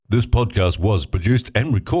This podcast was produced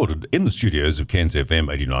and recorded in the studios of Cairns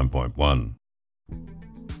FM 89.1.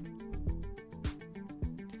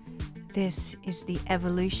 This is The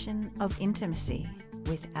Evolution of Intimacy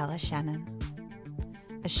with Ella Shannon,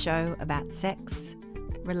 a show about sex,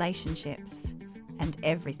 relationships, and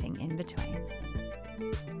everything in between.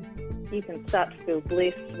 You can start to feel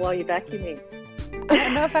bliss while you're vacuuming. I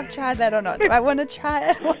don't know if I've tried that or not. Do I want to try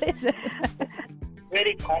it? What is it?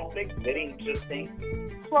 Very complex, very interesting.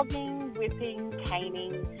 Flogging, whipping,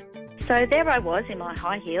 caning. So there I was in my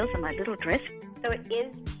high heels and my little dress. So it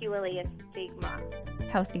is purely a stigma.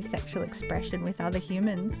 Healthy sexual expression with other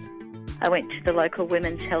humans. I went to the local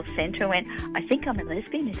women's health centre and went, I think I'm a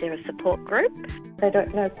lesbian. Is there a support group? They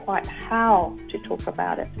don't know quite how to talk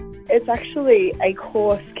about it. It's actually a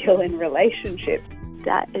core skill in relationships.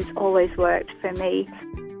 That has always worked for me.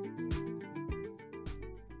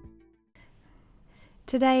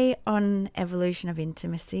 Today on Evolution of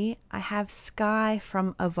Intimacy, I have Skye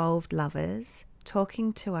from Evolved Lovers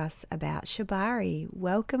talking to us about Shibari.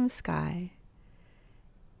 Welcome, Skye.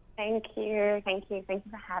 Thank you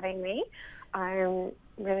for having me. I'm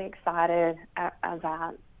really excited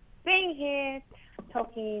about being here,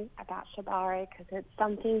 talking about Shibari, because it's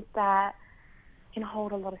something that can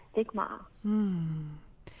hold a lot of stigma.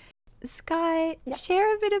 Skye,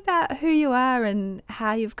 share a bit about who you are and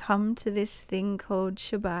how you've come to this thing called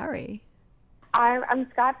Shibari. I'm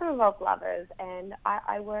Skye from Evolved Lovers, and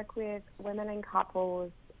I work with women and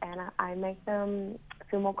couples, and I make them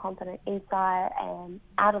feel more confident inside and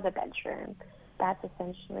out of the bedroom. That's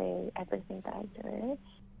essentially everything that I do.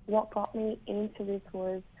 What got me into this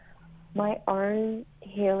was my own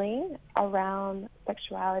healing around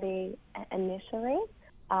sexuality initially.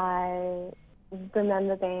 I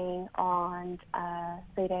remember being on a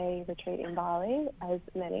 3-day retreat in Bali, as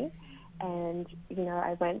many, and,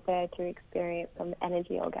 I went there to experience some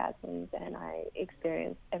energy orgasms, and I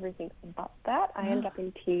experienced everything but that. I ended up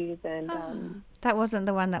in tears, and... That wasn't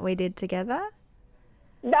the one that we did together?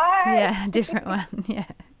 No! Yeah, different one, yeah.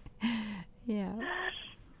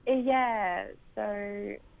 Yeah,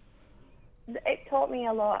 so it taught me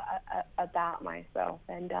a lot about myself,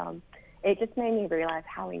 and it just made me realise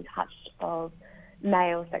how in touch of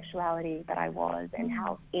male sexuality that I was, and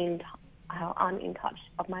how unin touch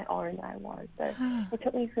of my own that I was. So it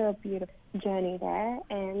took me through a beautiful journey there,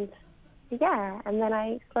 and then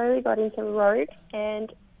I slowly got into road.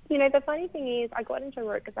 And the funny thing is, I got into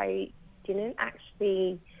road because I had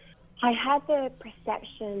the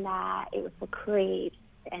perception that it was for creed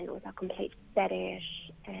and it was a complete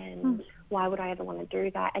fetish, and why would I ever want to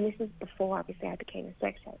do that? And this is before, obviously, I became a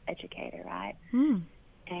sex educator, right?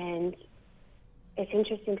 And it's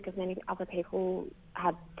interesting because many other people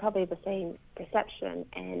had probably the same perception,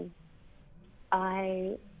 and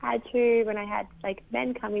I had to, when I had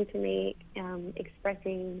men coming to me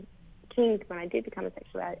expressing kink when I did become a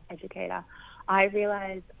sexual educator, I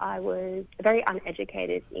realised I was very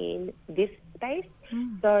uneducated in this space.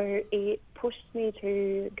 So it pushed me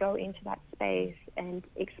to go into that space and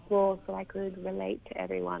explore so I could relate to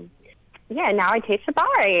everyone. Yeah, now I teach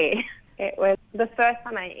Shibari. It was the first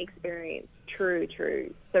time I experienced true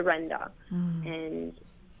surrender, and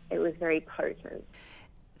it was very potent.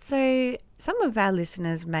 So some of our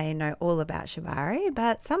listeners may know all about Shibari,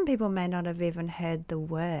 but some people may not have even heard the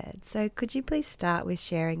word. So could you please start with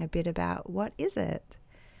sharing a bit about what is it?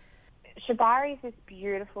 Shibari is this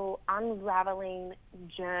beautiful, unraveling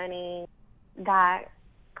journey that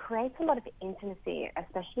creates a lot of intimacy,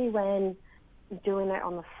 especially when doing it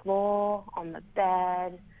on the floor, on the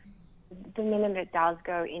bed. The minute it does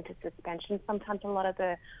go into suspension, sometimes a lot of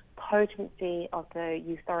the potency of the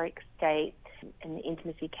euphoric state and the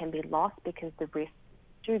intimacy can be lost because the risks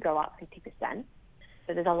do go up 50%.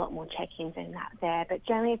 So there's a lot more check-ins in that there. But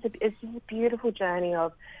generally, it's just a beautiful journey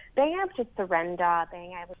of being able to surrender,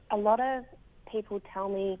 A lot of people tell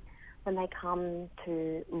me when they come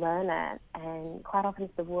to learn it, and quite often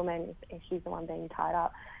it's the woman, if she's the one being tied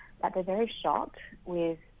up, that they're very shocked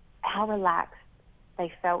with how relaxed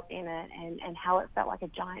they felt in it, and how it felt like a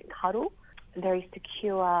giant cuddle, very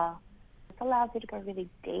secure. It allows you to go really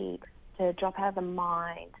deep, to drop out of the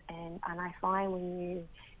mind, and I find when you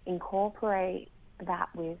incorporate that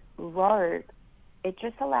with rope, it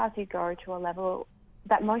just allows you to go to a level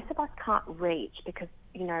that most of us can't reach, because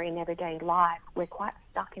in everyday life we're quite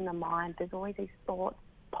stuck in the mind. There's always these thoughts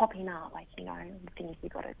popping up, things you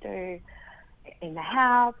got to do in the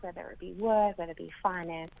house, whether it be work, whether it be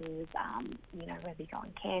finances, whether it be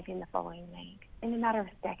going camping the following week. In a matter of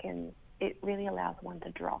seconds, it really allows one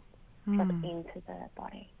to drop into the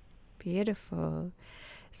body. Beautiful.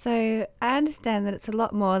 So I understand that it's a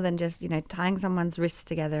lot more than just, tying someone's wrists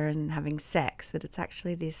together and having sex, that it's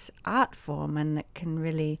actually this art form and it can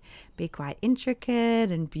really be quite intricate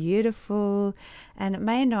and beautiful, and it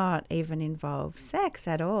may not even involve sex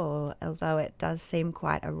at all, although it does seem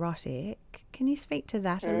quite erotic. Can you speak to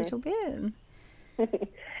that a little bit?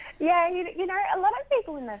 Yeah, a lot of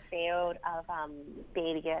people in the field of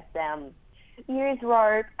BDSM use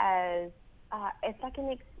rope as it's like an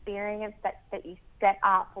experience that you set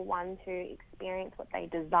up for one to experience what they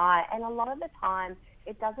desire, and a lot of the time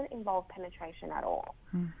it doesn't involve penetration at all.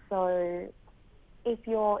 So if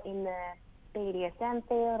you're in the BDSM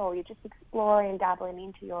field or you're just exploring, dabbling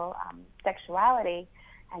into your sexuality,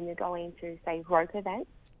 and you're going to, say, rope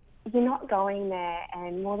events, you're not going there,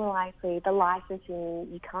 and more than likely the licensing,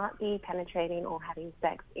 you can't be penetrating or having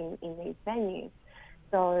sex in these venues.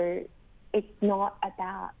 So it's not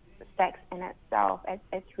about sex in itself.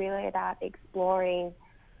 It's really about exploring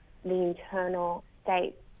the internal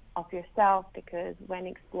state of yourself, because when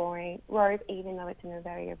exploring rope, even though it's in a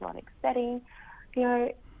very erotic setting,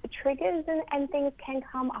 triggers and things can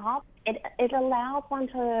come up. It allows one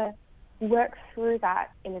to work through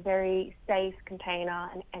that in a very safe container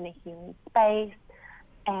and a healing space,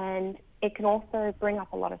 and it can also bring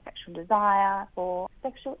up a lot of sexual desire for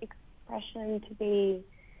sexual expression to be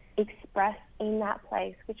expressed in that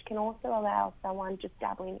place, which can also allow someone just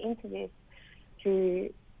dabbling into this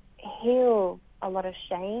to heal a lot of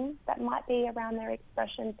shame that might be around their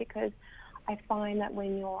expression, because I find that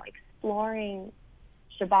when you're exploring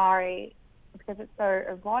Shibari, because it's so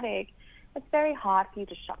erotic, it's very hard for you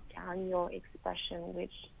to shut down your expression,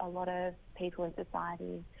 which a lot of people in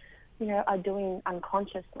society, are doing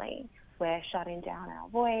unconsciously. We're shutting down our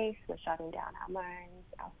voice, we're shutting down our moans,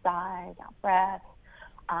 our sighs, our breath,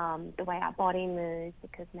 the way our body moves,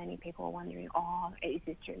 because many people are wondering, is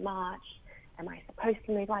this too much? Am I supposed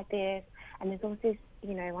to move like this? And there's all this,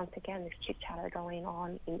 once again, this chit-chatter going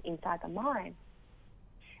on inside the mind.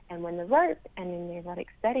 And when the rope and in the erotic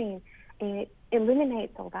setting, it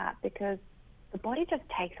eliminates all that, because the body just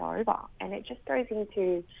takes over and it just goes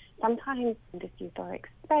into sometimes this euphoric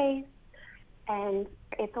space. And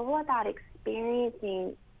it's all about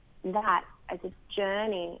experiencing that as a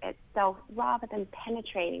journey itself rather than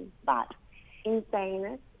penetrating. But in saying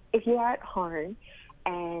this, if you are at home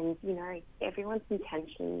and, everyone's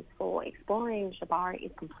intentions for exploring Shibari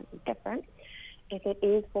is completely different, if it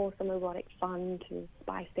is for some erotic fun to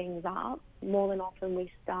spice things up, more than often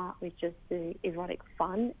we start with just the erotic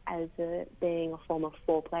fun as being a form of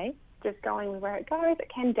foreplay. Just going with where it goes,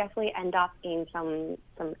 it can definitely end up in some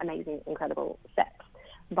amazing, incredible sex.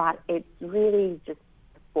 But it's really just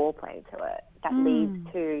the foreplay to it that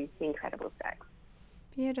leads to the incredible sex.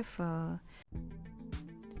 Beautiful.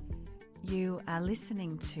 You are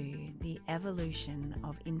listening to The Evolution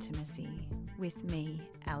of Intimacy with me,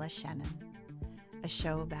 Ella Shannon. A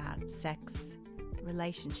show about sex,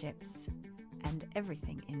 relationships, and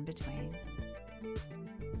everything in between.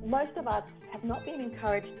 Most of us have not been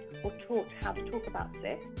encouraged or taught how to talk about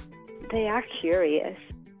sex. They are curious.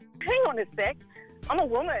 Hang on a sec. I'm a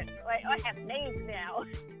woman. I have needs now.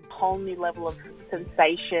 Whole new level of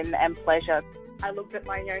sensation and pleasure. I looked at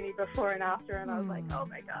my yoni before and after and I was like, oh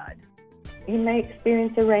my God. You may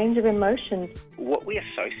experience a range of emotions. What we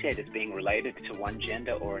associate as being related to one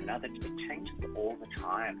gender or another, it changes all the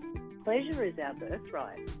time. Pleasure is our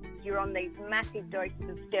birthright. You're on these massive doses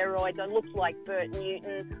of steroids. I look like Bert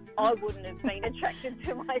Newton. I wouldn't have been attracted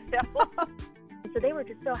to myself. So they were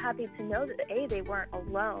just so happy to know that A, they weren't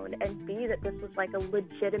alone, and B, that this was like a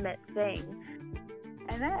legitimate thing.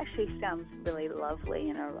 And that actually sounds really lovely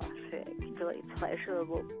and erotic, really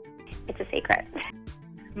pleasurable. It's a secret.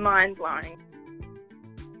 Mind-blowing.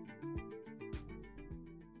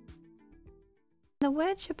 The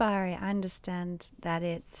word Shibari, I understand that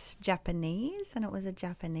it's Japanese and it was a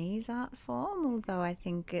Japanese art form, although I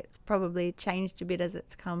think it's probably changed a bit as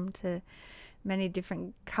it's come to many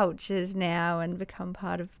different cultures now and become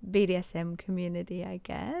part of BDSM community, I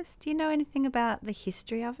guess. Do you know anything about the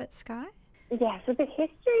history of it, Skye? Yeah, so the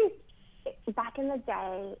history, back in the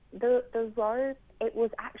day, the rope, it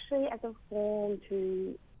was actually as a form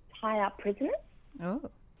to tie up prisoners. Oh.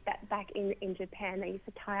 Back in Japan, they used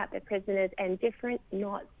to tie up their prisoners, and different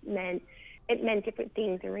knots meant different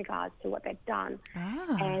things in regards to what they've done.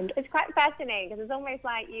 Ah. And it's quite fascinating because it's almost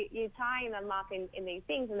like you're tying them up in these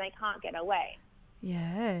things and they can't get away.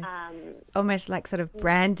 Yeah. Almost like sort of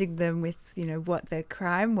branding them with, what their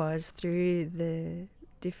crime was through the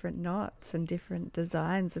different knots and different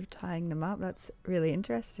designs of tying them up. That's really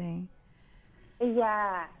interesting.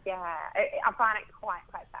 Yeah. I find it quite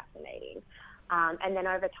fascinating. And then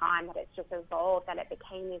over time that it's just evolved, that it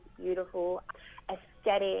became this beautiful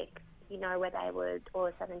aesthetic, you know, where they would all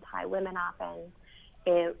of a sudden tie women up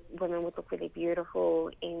and women would look really beautiful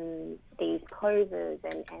in these poses.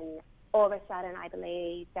 And all of a sudden I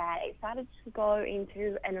believe that it started to go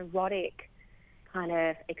into an erotic kind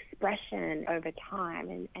of expression over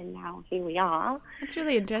time, and now here we are. It's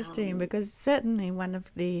really interesting because certainly one of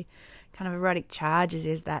the kind of erotic charges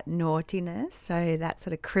is that naughtiness, so that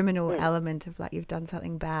sort of criminal element of like you've done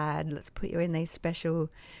something bad, let's put you in these special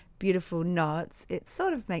beautiful knots. It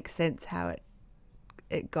sort of makes sense how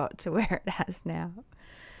it got to where it has now.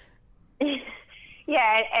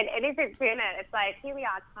 Yeah, and it is in it. It's like, here we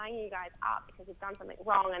are tying you guys up because you've done something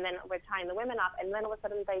wrong, and then we're tying the women up, and then all of a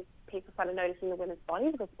sudden people started noticing the women's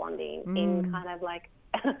bodies responding in kind of like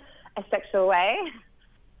a sexual way.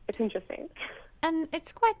 It's interesting. And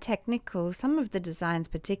it's quite technical. Some of the designs,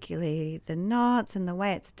 particularly the knots and the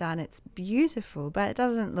way it's done, it's beautiful, but it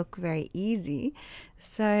doesn't look very easy.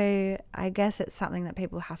 So I guess it's something that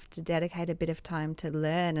people have to dedicate a bit of time to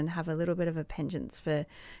learn and have a little bit of a penchant for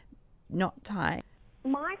knot tying.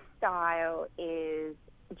 My style is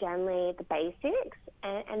generally the basics,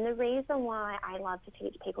 and the reason why I love to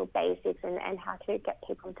teach people basics and how to get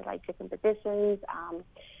people into like different positions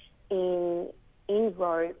in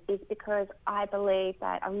rope is because I believe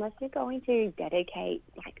that unless you're going to dedicate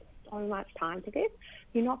like so much time to this,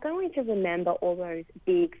 you're not going to remember all those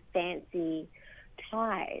big fancy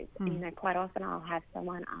ties. You know, quite often I'll have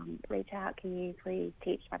someone reach out, can you please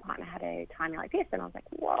teach my partner how to tie me like this? And I was like,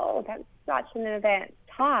 whoa, that's such an advanced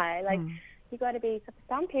tie. Like, you got to be, for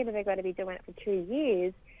some people, they've got to be doing it for 2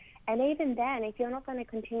 years. And even then, if you're not going to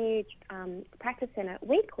continue practicing it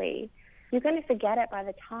weekly, you're going to forget it by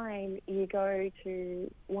the time you go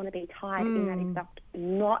to want to be tied in that exact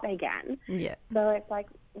knot again. Yeah. So it's like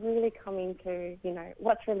really coming to, you know,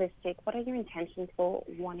 what's realistic? What are your intentions for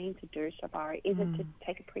wanting to do shibari? Is it to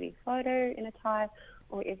take a pretty photo in a tie,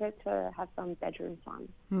 or is it to have some bedroom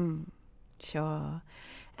fun? Sure.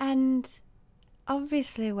 And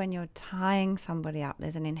obviously when you're tying somebody up,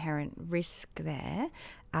 there's an inherent risk there.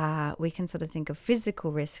 We can sort of think of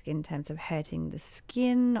physical risk in terms of hurting the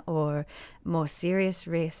skin, or more serious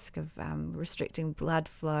risk of restricting blood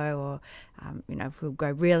flow, or, you know, if we go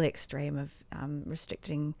really extreme of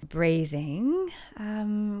restricting breathing.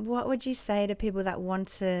 What would you say to people that want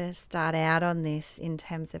to start out on this in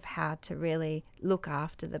terms of how to really look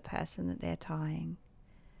after the person that they're tying?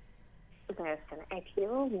 Listen, if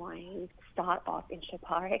you're wanting to start off in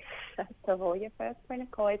shibari, first of all, your first point of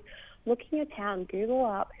call is look in your town, Google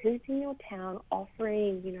up who's in your town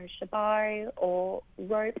offering, you know, shibari or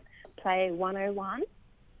rope play 101,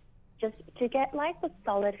 just to get like the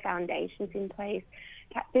solid foundations in place.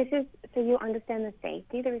 This is so you understand the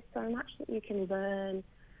safety. There is so much that you can learn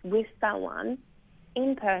with someone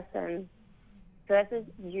in person versus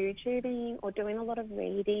YouTubing or doing a lot of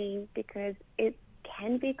reading, because it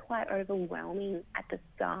can be quite overwhelming at the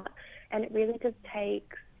start, and it really just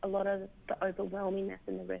takes a lot of the overwhelmingness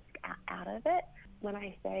and the risk out of it. When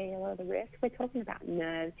I say a lot of the risk, we're talking about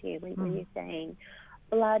nerves here. When you're saying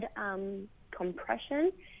blood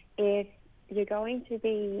compression, if you're going to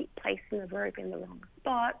be placing the rope in the wrong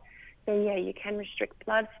spot, then yeah, you can restrict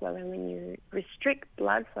blood flow. And when you restrict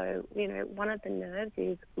blood flow, you know, one of the nerves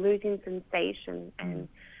is losing sensation. And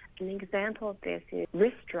an example of this is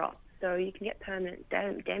wrist drop. So you can get permanent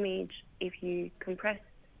damage if you compress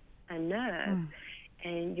a nerve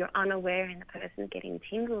and you're unaware and the person's getting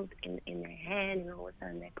tingles in their hand, and all of a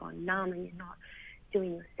sudden they've gone numb and you're not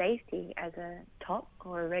doing your safety as a top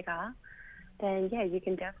or a rigger, then yeah, you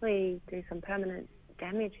can definitely do some permanent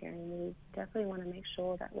damage here. And we definitely want to make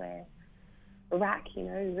sure that we're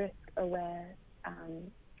risk aware,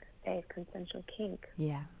 safe, consensual kink.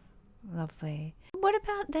 Yeah. Lovely. What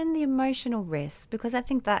about then the emotional risk? Because I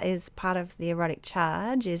think that is part of the erotic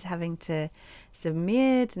charge, is having to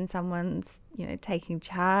submit, and someone's, you know, taking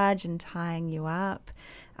charge and tying you up.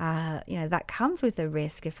 You know, that comes with a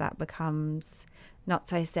risk if that becomes not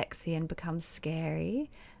so sexy and becomes scary.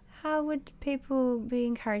 How would people be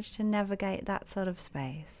encouraged to navigate that sort of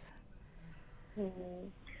space?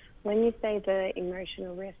 When you say the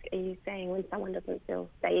emotional risk, are you saying when someone doesn't feel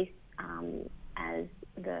safe as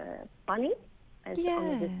the bunny, as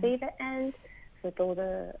on the receiver end, with all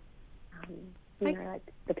the, you know, like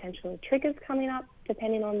potential triggers coming up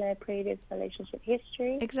depending on their previous relationship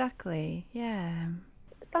history? Exactly, yeah.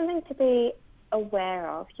 Something to be aware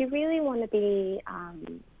of. You really want to be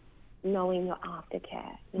knowing your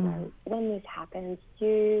aftercare. You know, when this happens,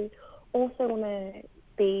 you also want to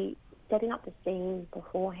be setting up the scene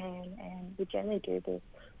beforehand, and we generally do this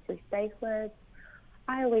through safe words.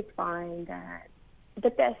 I always find that the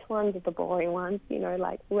best ones are the boring ones, you know,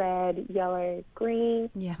 like red, yellow, green.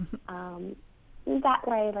 Yeah. That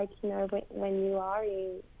way, like, you know, when you are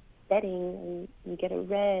in setting and you get a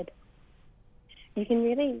red, you can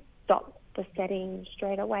really stop the setting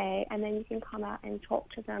straight away, and then you can come out and talk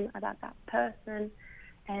to them about that person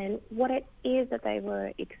and what it is that they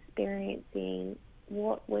were experiencing,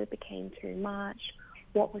 what became too much,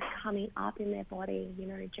 what was coming up in their body. You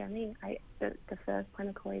know, generally, the first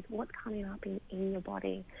clinical is what's coming up in your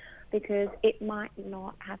body, because it might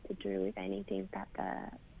not have to do with anything that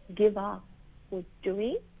the giver was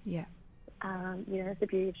doing. Yeah. You know, it's the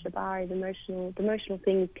beauty of Shibari. The emotional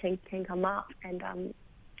things can come up, and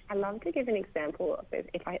I love to give an example of it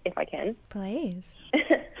if I can. Please.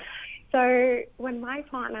 So when my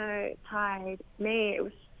partner tied me, it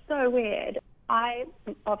was so weird. I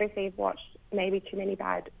obviously watched maybe too many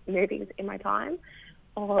bad movies in my time,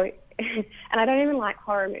 and I don't even like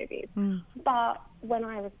horror movies. But when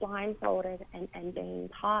I was blindfolded and being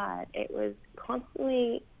tied, it was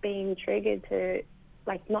constantly being triggered to,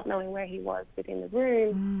 like, not knowing where he was within the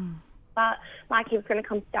room, but like he was going to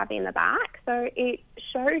come stab me in the back. So it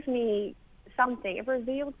showed me something. It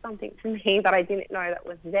revealed something to me that I didn't know that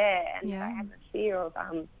was there, and I had the fear of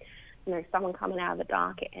you know, someone coming out of the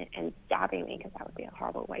dark and stabbing me, because that would be a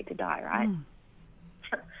horrible way to die,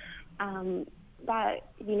 right? But,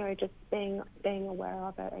 you know, just being aware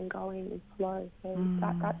of it and going with flow. So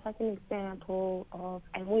that's like an example of,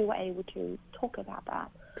 and we were able to talk about that.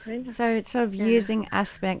 So it's sort of using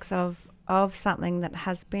aspects of something that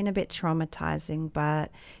has been a bit traumatizing, but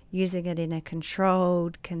using it in a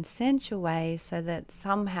controlled, consensual way so that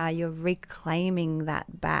somehow you're reclaiming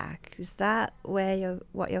that back. Is that where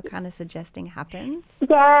what you're kind of suggesting happens?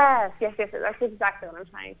 Yes. That's exactly what I'm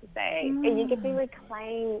trying to say. And you get to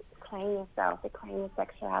reclaim yourself, reclaim your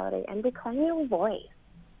sexuality, and reclaim your voice.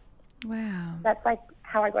 Wow. That's like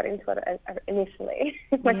how I got into it initially,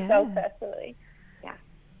 myself personally. Yeah.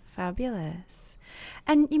 Fabulous.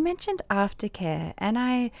 And you mentioned aftercare, and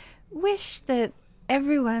I wish that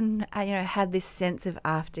everyone, had this sense of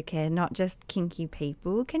aftercare, not just kinky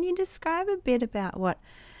people. Can you describe a bit about what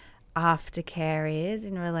aftercare is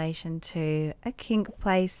in relation to a kink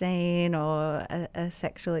play scene or a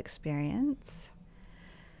sexual experience?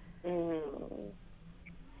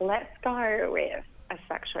 Let's go with a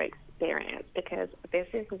sexual experience, because this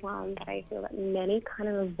is one that I feel that many kind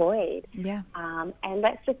of avoid. Yeah. And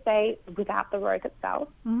let's just say without the rope itself,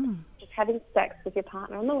 just having sex with your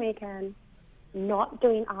partner on the weekend, not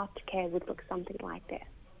doing aftercare would look something like this.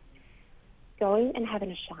 Going and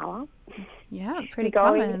having a shower. Yeah, pretty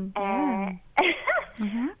common.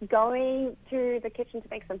 Going to the kitchen to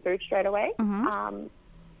make some food straight away.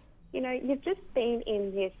 You've just been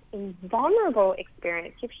in this invulnerable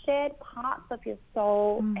experience. You've shared parts of your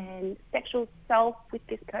soul and sexual self with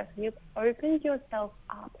this person. You've opened yourself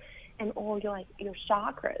up and all your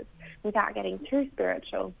chakras without getting too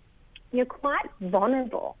spiritual. You're quite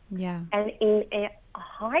vulnerable and in a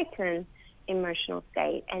heightened emotional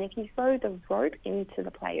state. And if you throw the rope into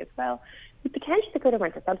the play as well, you potentially could have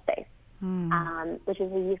went to subspace, which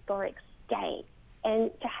is a euphoric state.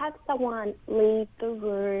 And to have someone leave the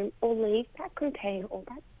room or leave that container or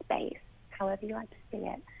that space, however you like to see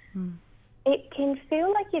it, it can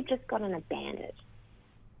feel like you've just gotten abandoned.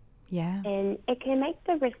 Yeah. And it can make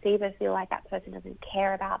the receiver feel like that person doesn't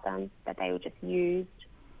care about them, that they were just used.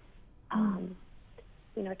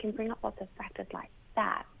 It can bring up lots of factors like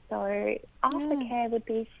that. So aftercare would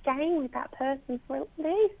be staying with that person for at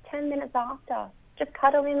least 10 minutes after, just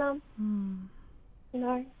cuddling them,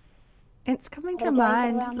 It's coming to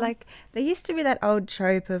mind, like, there used to be that old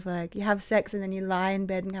trope of, like, you have sex and then you lie in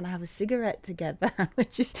bed and kind of have a cigarette together,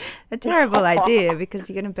 which is a terrible idea because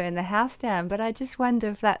you're going to burn the house down. But I just wonder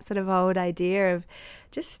if that sort of old idea of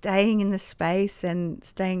just staying in the space and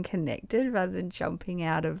staying connected rather than jumping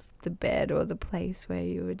out of the bed or the place where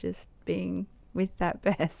you were just being with that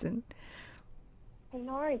person. I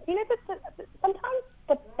know. Sometimes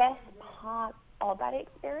the best part of that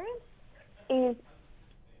experience is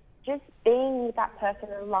just being with that person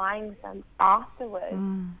and lying with them afterwards,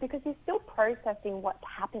 because you're still processing what's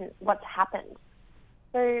happened.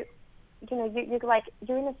 So, you're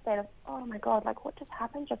in a state of, oh my God, like, what just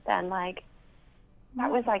happened just then? Like,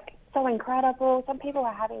 that was like so incredible. Some people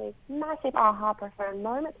are having these massive aha profound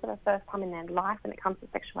moments for the first time in their life when it comes to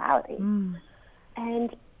sexuality.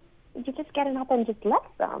 And you're just getting up and just let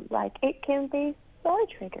them. Like, it can be so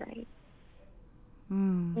triggering.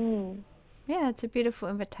 Yeah, it's a beautiful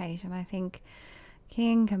invitation. I think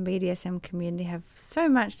kink and BDSM community have so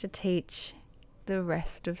much to teach the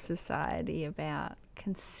rest of society about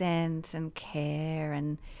consent and care,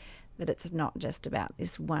 and that it's not just about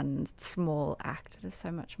this one small act. There's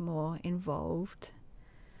so much more involved.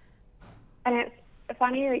 And it's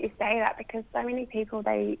funny that you say that, because so many people,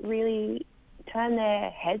 they really turn their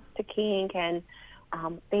heads to kink and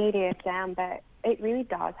BDSM, but it really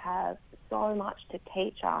does have so much to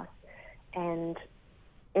teach us, and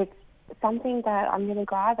it's something that I'm really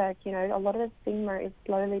glad that, you know, a lot of the stigma is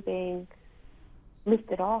slowly being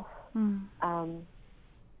lifted off in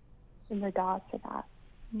regards to that.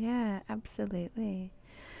 Yeah, absolutely.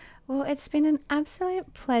 Well, it's been an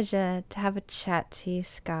absolute pleasure to have a chat to you,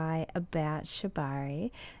 Skye, about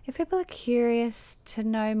Shibari. If people are curious to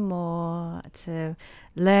know more, to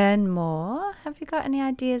learn more, have you got any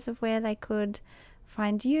ideas of where they could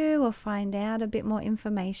find you or find out a bit more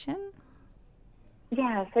information?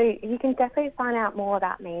 Yeah, so you can definitely find out more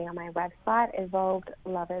about me on my website,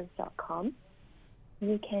 evolvedlovers.com.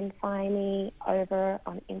 You can find me over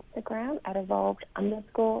on Instagram at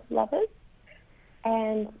evolved_lovers.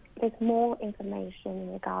 And there's more information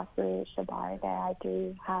in regards to Shibari there. I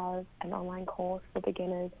do have an online course for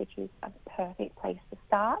beginners, which is a perfect place to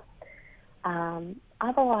start.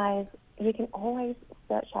 Otherwise, you can always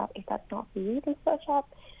search up, if that's not for you, you can search up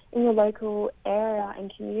in your local area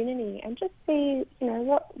and community and just see, you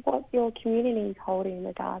know, what your community is holding in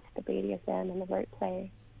regards to BDSM and the rope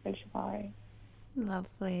play and Shibari.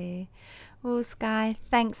 Lovely. Well, Skye,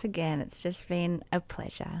 thanks again. It's just been a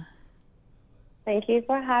pleasure. Thank you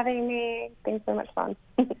for having me. It's been so much fun.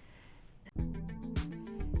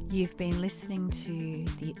 You've been listening to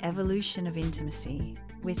The Evolution of Intimacy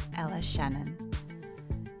with Ella Shannon.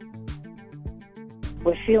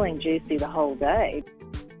 We're feeling juicy the whole day.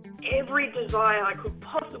 Every desire I could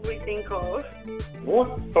possibly think of.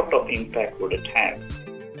 What sort of impact would it have?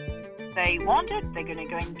 They want it, they're going to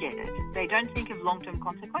go and get it. They don't think of long-term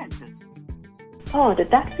consequences. Oh, did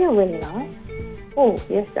that feel really nice? Oh,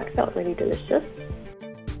 yes, that felt really delicious.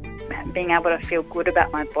 Being able to feel good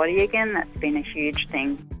about my body again, that's been a huge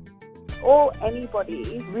thing. All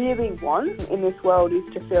anybody really wants in this world is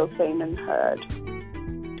to feel seen and heard.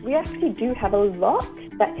 We actually do have a lot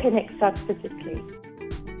that connects us physically.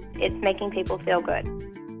 It's making people feel good.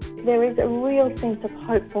 There is a real sense of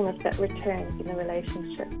hopefulness that returns in a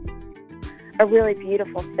relationship. A really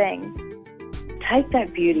beautiful thing. Take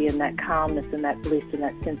that beauty and that calmness and that bliss and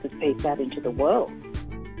that sense of peace out into the world.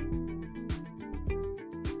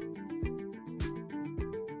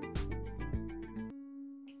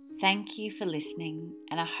 Thank you for listening,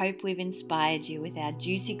 and I hope we've inspired you with our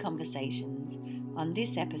juicy conversations on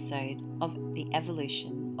this episode of The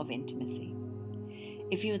Evolution of Intimacy.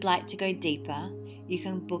 If you would like to go deeper, you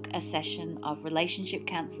can book a session of relationship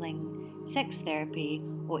counselling, sex therapy,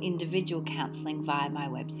 or individual counselling via my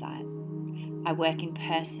website. I work in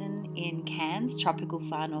person in Cairns, tropical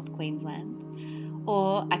far north Queensland,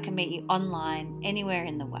 or I can meet you online anywhere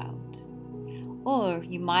in the world. Or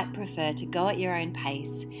you might prefer to go at your own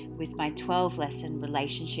pace with my 12-lesson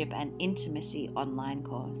relationship and intimacy online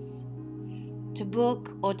course. To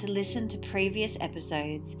book or to listen to previous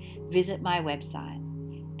episodes, visit my website,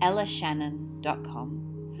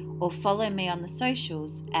 ellashannon.com, or follow me on the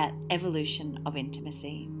socials at Evolution of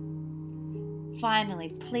Intimacy. Finally,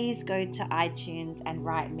 please go to iTunes and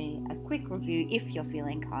write me a quick review if you're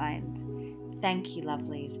feeling kind. Thank you,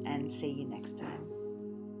 lovelies, and see you next time.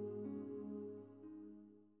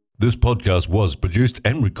 This podcast was produced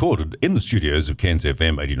and recorded in the studios of Cairns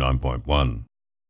FM 89.1.